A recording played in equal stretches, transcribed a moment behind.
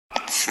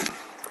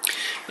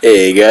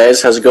Hey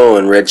guys, how's it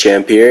going? Red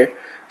Champ here.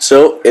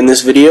 So in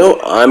this video,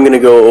 I'm going to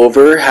go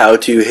over how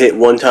to hit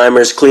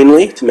one-timers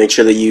cleanly to make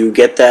sure that you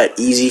get that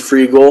easy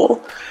free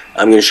goal.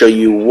 I'm going to show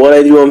you what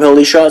I do on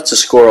penalty shots to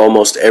score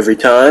almost every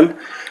time,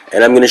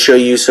 and I'm going to show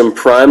you some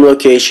prime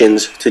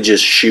locations to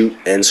just shoot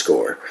and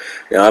score.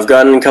 Now I've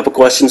gotten a couple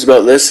questions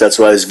about this, that's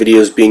why this video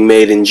is being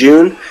made in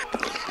June.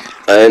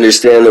 I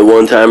understand that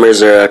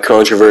one-timers are a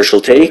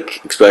controversial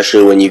take,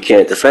 especially when you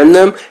can't defend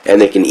them, and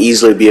they can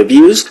easily be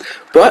abused,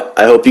 but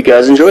I hope you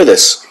guys enjoy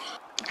this.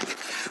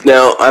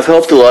 Now, I've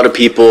helped a lot of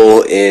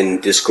people in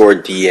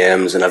Discord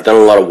DMs, and I've done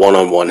a lot of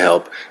one-on-one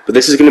help, but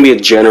this is going to be a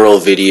general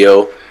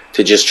video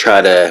to just try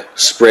to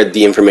spread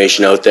the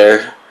information out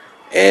there,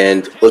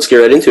 and let's get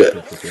right into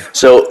it.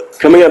 So,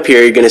 coming up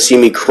here, you're going to see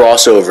me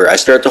cross over. I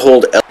start to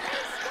hold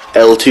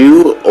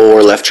L2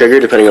 or left trigger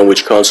depending on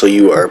which console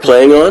you are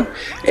playing on,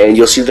 and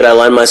you'll see that I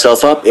line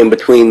myself up in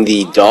between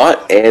the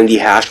dot and the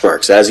hash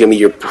marks. That's going to be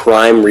your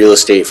prime real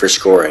estate for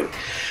scoring.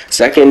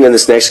 Second, in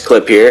this next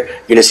clip here,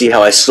 you're going to see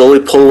how I slowly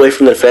pull away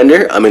from the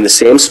defender. I'm in the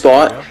same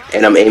spot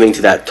and I'm aiming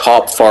to that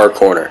top far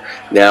corner.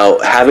 Now,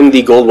 having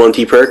the gold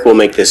 1T perk will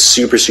make this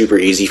super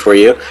easy for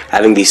you.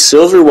 Having the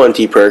silver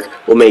 1T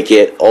perk will make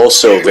it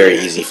also very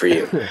easy for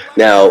you.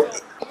 Now,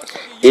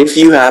 if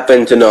you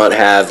happen to not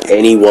have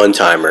any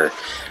one-timer,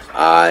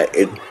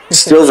 it's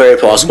still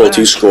very possible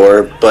to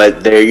score,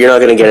 but you're not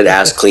going to get it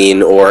as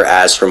clean or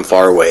as from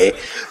far away.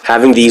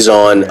 Having these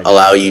on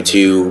allow you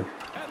to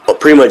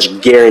pretty much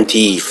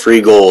guarantee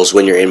free goals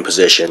when you're in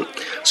position.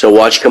 So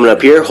watch coming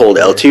up here, hold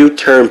L2,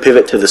 turn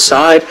pivot to the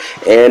side,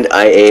 and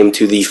I aim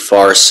to the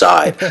far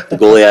side. The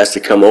goalie has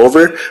to come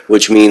over,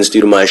 which means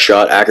due to my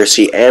shot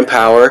accuracy and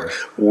power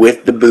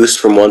with the boost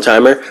from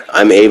one-timer,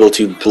 I'm able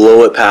to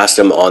blow it past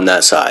him on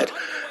that side.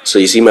 So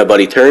you see my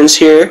buddy turns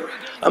here.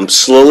 I'm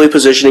slowly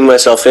positioning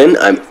myself in.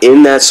 I'm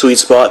in that sweet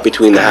spot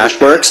between the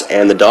hash marks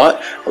and the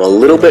dot. I'm a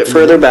little bit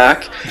further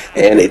back,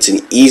 and it's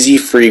an easy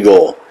free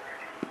goal.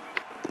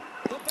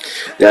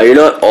 Now, you're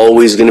not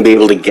always going to be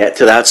able to get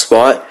to that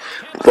spot,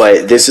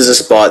 but this is a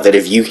spot that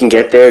if you can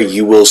get there,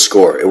 you will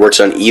score. It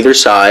works on either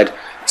side,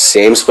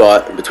 same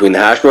spot between the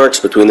hash marks,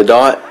 between the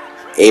dot,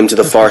 aim to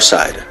the far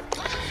side.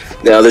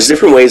 Now, there's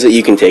different ways that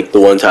you can take the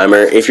one-timer.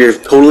 If you're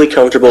totally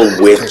comfortable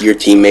with your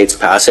teammates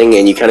passing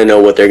and you kind of know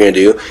what they're going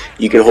to do,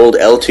 you can hold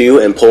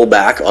L2 and pull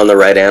back on the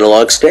right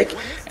analog stick,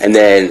 and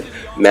then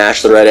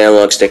mash the right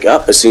analog stick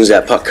up as soon as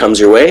that puck comes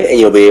your way, and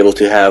you'll be able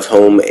to have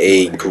home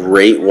a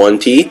great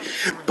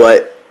 1T.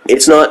 But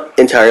it's not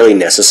entirely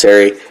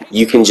necessary.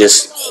 You can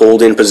just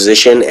hold in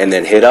position and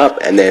then hit up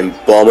and then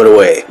bomb it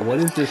away. What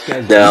is this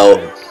guy's now,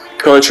 defense?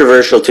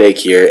 Controversial take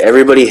here.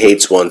 Everybody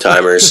hates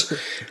one-timers.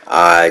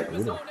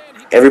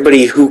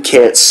 Everybody who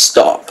can't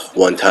stop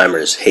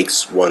one-timers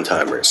hates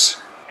one-timers.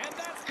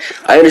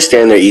 I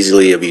understand they're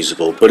easily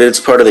abusable, but it's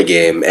part of the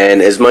game,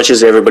 and as much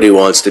as everybody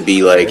wants to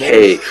be like,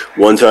 hey,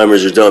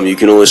 one-timers are dumb, you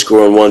can only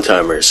score on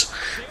one-timers,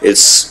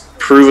 it's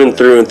proven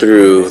through and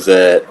through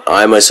that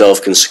I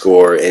myself can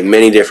score in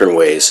many different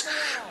ways,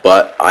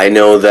 but I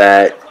know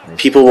that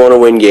people want to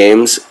win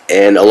games,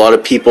 and a lot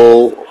of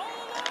people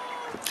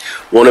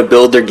want to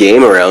build their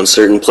game around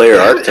certain player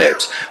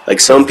archetypes. Like,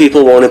 some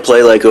people want to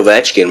play like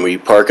Ovechkin, where you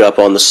park up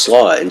on the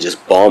slot and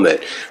just bomb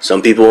it. Some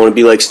people want to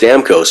be like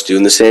Stamkos,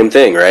 doing the same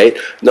thing, right?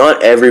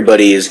 Not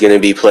everybody is going to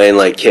be playing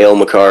like Cale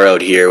Makar out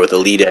here with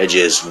elite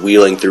edges,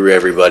 wheeling through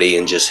everybody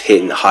and just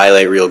hitting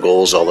highlight reel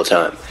goals all the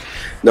time.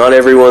 Not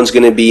everyone's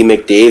going to be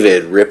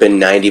McDavid, ripping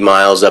 90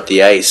 miles up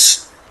the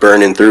ice,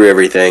 burning through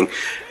everything,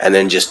 and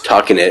then just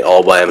tucking it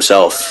all by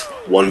himself,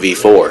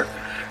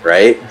 1v4,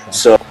 right?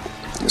 So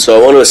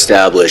I want to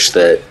establish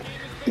that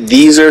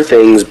these are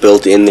things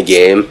built in the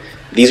game.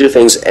 These are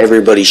things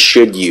everybody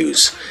should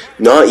use.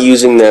 Not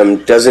using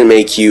them doesn't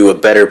make you a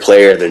better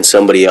player than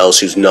somebody else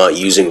who's not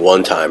using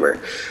one-timer.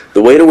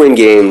 The way to win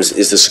games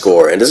is to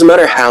score. And it doesn't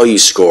matter how you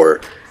score.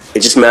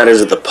 It just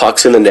matters that the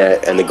puck's in the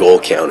net and the goal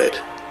counted.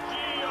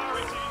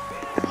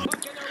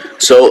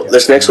 So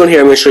this next one here,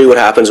 I'm going to show you what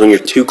happens when you're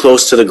too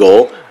close to the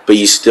goal, but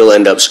you still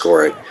end up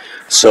scoring.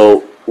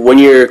 So when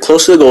you're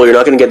close to the goal, you're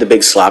not going to get the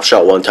big slap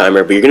shot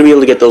one-timer, but you're going to be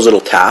able to get those little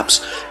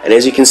taps. And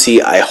as you can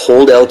see, I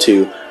hold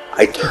L2,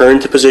 I turn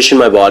to position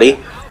my body,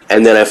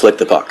 and then I flick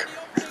the puck.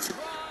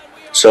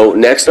 So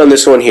next on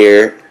this one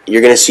here,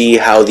 you're going to see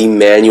how the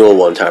manual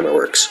one-timer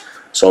works.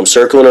 So I'm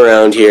circling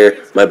around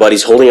here, my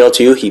buddy's holding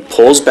L2, he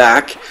pulls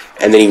back,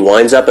 and then he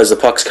winds up as the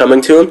puck's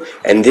coming to him.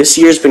 And this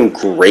year's been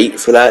great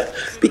for that,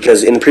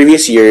 because in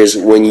previous years,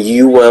 when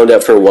you wound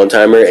up for a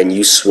one-timer and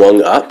you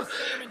swung up,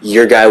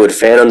 your guy would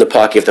fan on the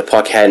puck if the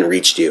puck hadn't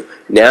reached you.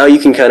 Now you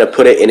can kind of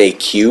put it in a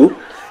queue,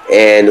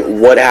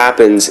 and what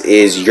happens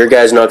is your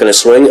guy's not going to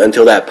swing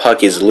until that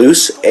puck is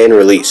loose and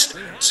released.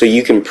 So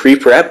you can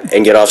pre-prep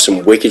and get off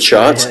some wicked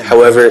shots.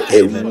 However,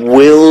 it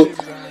will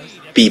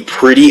be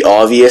pretty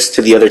obvious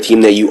to the other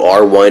team that you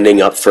are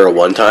winding up for a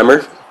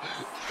one-timer.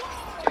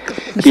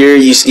 Here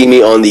you see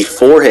me on the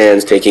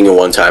forehands taking a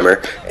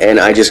one-timer, and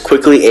I just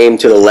quickly aim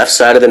to the left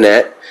side of the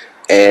net,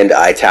 and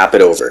I tap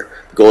it over.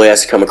 The goalie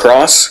has to come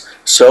across,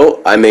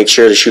 so I make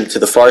sure to shoot it to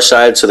the far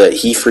side so that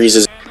he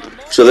freezes.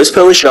 So this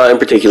penalty shot in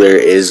particular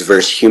is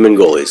versus human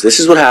goalies. This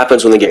is what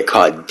happens when they get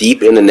caught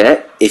deep in the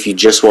net if you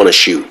just want to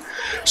shoot.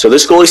 So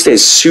this goalie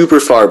stays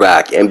super far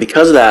back, and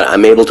because of that,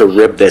 I'm able to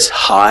rip this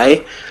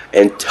high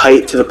and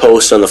tight to the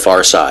post on the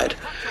far side.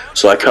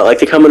 So I like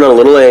to come in on a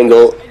little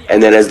angle,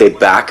 and then as they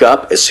back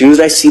up, as soon as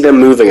I see them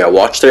moving, I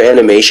watch their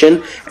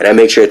animation, and I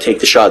make sure to take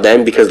the shot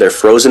then because they're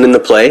frozen in the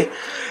play,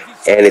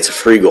 and it's a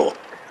free goal.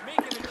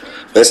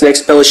 This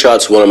next penalty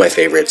shot's one of my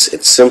favorites.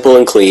 It's simple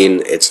and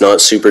clean. It's not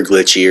super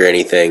glitchy or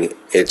anything.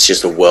 It's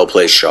just a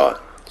well-placed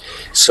shot.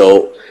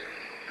 So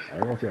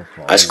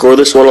I score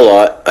this one a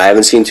lot. I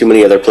haven't seen too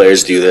many other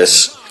players do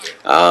this.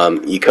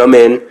 You come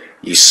in,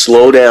 you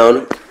slow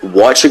down,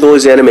 watch the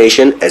goalie's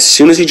animation. As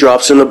soon as he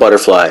drops in the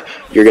butterfly,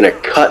 you're going to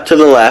cut to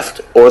the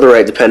left or the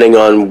right, depending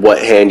on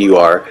what hand you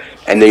are,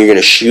 and then you're going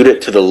to shoot it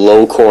to the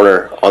low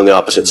corner on the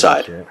opposite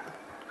side.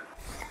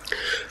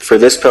 For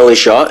this penalty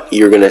shot,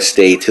 you're going to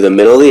stay to the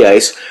middle of the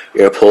ice.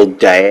 You're going to pull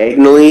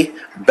diagonally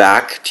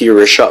back to your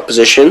wrist shot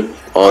position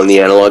on the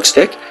analog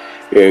stick.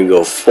 You're going to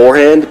go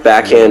forehand,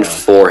 backhand,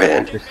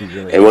 forehand.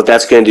 And what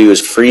that's going to do is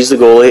freeze the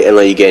goalie and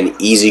let you get an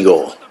easy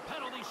goal.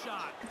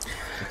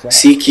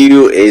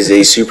 CQ is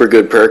a super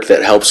good perk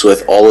that helps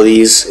with all of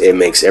these. It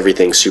makes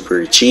everything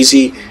super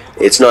cheesy.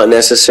 It's not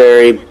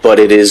necessary, but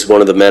it is one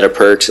of the meta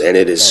perks, and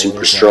it is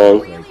super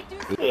strong.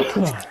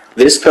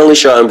 This penalty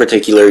shot in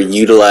particular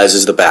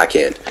utilizes the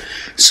backhand.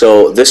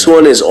 So this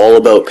one is all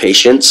about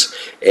patience,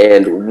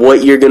 and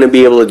what you're going to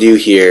be able to do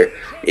here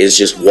is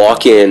just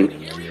walk in.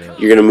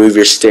 You're going to move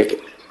your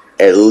stick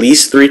at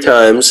least 3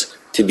 times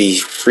to be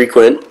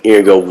frequent.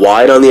 You're going to go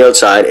wide on the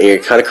outside, and you're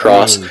going to cut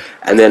across.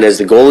 And then as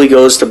the goalie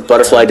goes to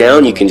butterfly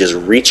down, you can just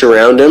reach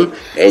around him,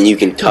 and you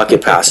can tuck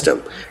it past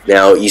him.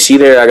 Now, you see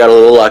there I got a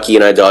little lucky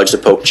and I dodged the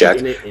poke check.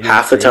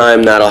 Half the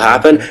time that'll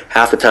happen.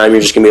 Half the time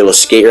you're just going to be able to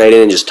skate right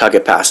in and just tuck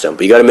it past him.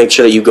 But you got to make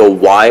sure that you go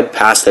wide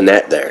past the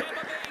net there.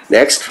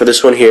 Next, for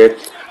this one here,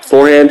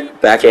 forehand,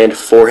 backhand,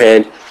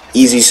 forehand,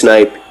 easy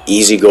snipe,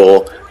 easy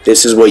goal.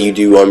 This is what you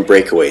do on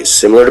breakaways.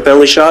 Similar to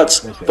penalty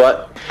shots,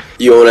 but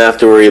you won't have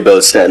to worry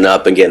about setting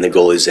up and getting the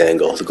goalie's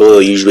angle. The goalie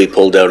will usually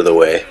pulled out of the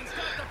way.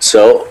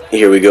 So,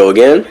 here we go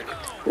again.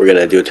 We're going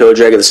to do a toe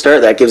drag at the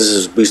start. That gives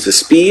us a boost of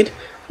speed.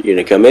 You're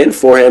going to come in,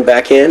 forehand,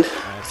 backhand,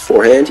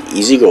 forehand,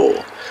 easy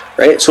goal.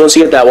 Right? So once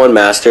you get that one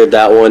mastered,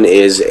 that one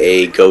is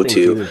a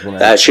go-to.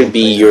 That should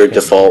be your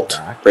default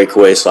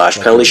breakaway /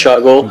 penalty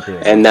shot goal,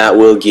 and that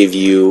will give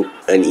you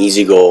an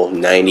easy goal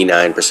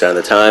 99% of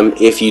the time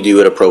if you do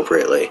it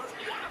appropriately.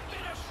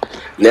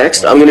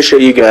 Next, I'm going to show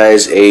you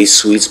guys a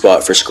sweet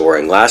spot for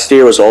scoring. Last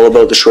year was all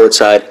about the short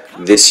side.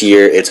 This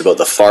year, it's about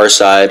the far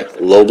side,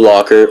 low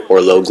blocker,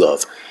 or low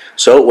glove.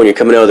 So when you're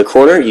coming out of the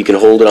corner, you can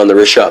hold it on the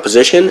wrist shot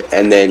position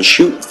and then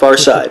shoot far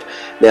side.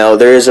 Now,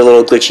 there is a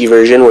little glitchy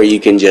version where you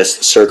can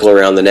just circle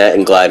around the net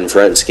and glide in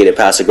front and skate it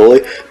past the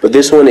goalie, but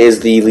this one is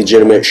the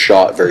legitimate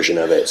shot version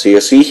of it. So you'll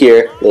see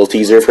here, a little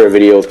teaser for a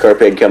video with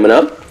Carpeg coming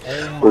up.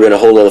 We're going to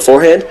hold on the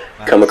forehand,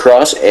 come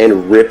across,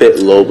 and rip it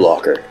low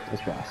blocker.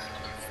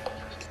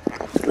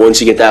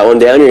 Once you get that one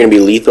down, you're going to be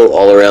lethal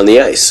all around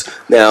the ice.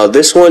 Now,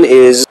 this one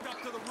is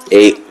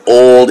a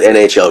old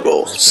NHL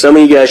goal. Some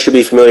of you guys should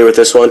be familiar with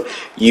this one.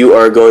 You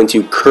are going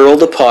to curl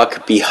the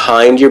puck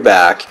behind your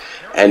back,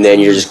 and then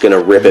you're just going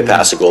to rip it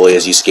past the goalie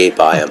as you skate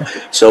by him.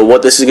 So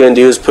what this is going to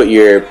do is put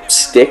your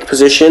stick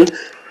position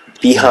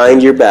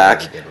behind your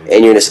back, and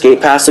you're going to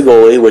skate past the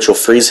goalie, which will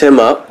freeze him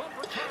up,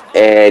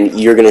 and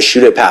you're going to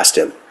shoot it past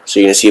him. So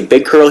you're going to see a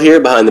big curl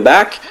here behind the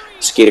back,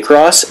 skate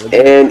across,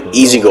 and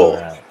easy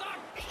goal.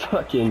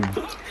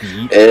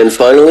 And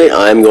finally,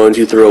 I'm going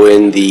to throw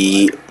in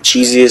the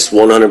cheesiest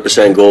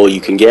 100% goal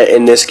you can get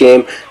in this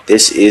game.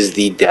 This is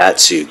the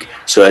Datsuk.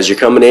 So as you're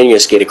coming in, you're going to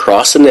skate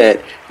across the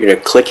net. You're going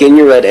to click in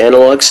your red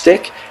analog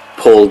stick,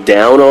 pull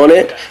down on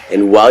it,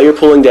 and while you're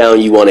pulling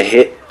down, you want to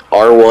hit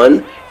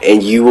R1,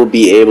 and you will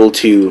be able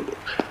to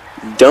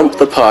dump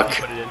the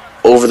puck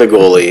over the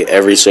goalie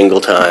every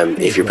single time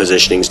if your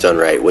positioning's done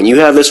right. When you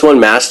have this one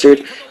mastered,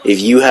 if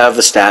you have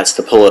the stats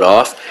to pull it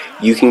off,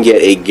 you can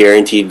get a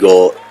guaranteed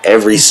goal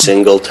every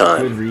single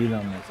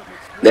time.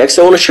 Next,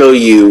 I want to show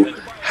you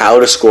how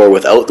to score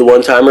without the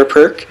one-timer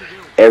perk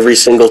every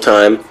single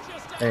time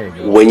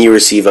when you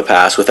receive a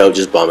pass without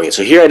just bombing it.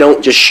 So here I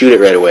don't just shoot it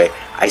right away.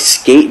 I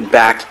skate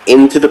back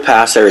into the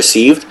pass I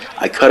received.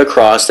 I cut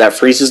across. That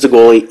freezes the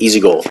goalie.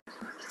 Easy goal.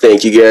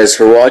 Thank you guys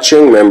for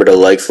watching. Remember to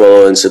like,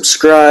 follow, and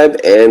subscribe.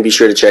 And be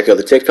sure to check out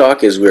the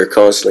TikTok as we're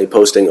constantly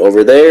posting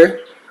over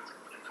there.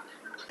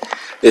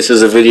 This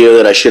is a video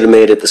that I should have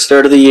made at the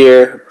start of the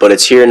year, but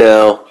it's here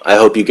now. I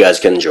hope you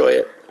guys can enjoy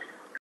it.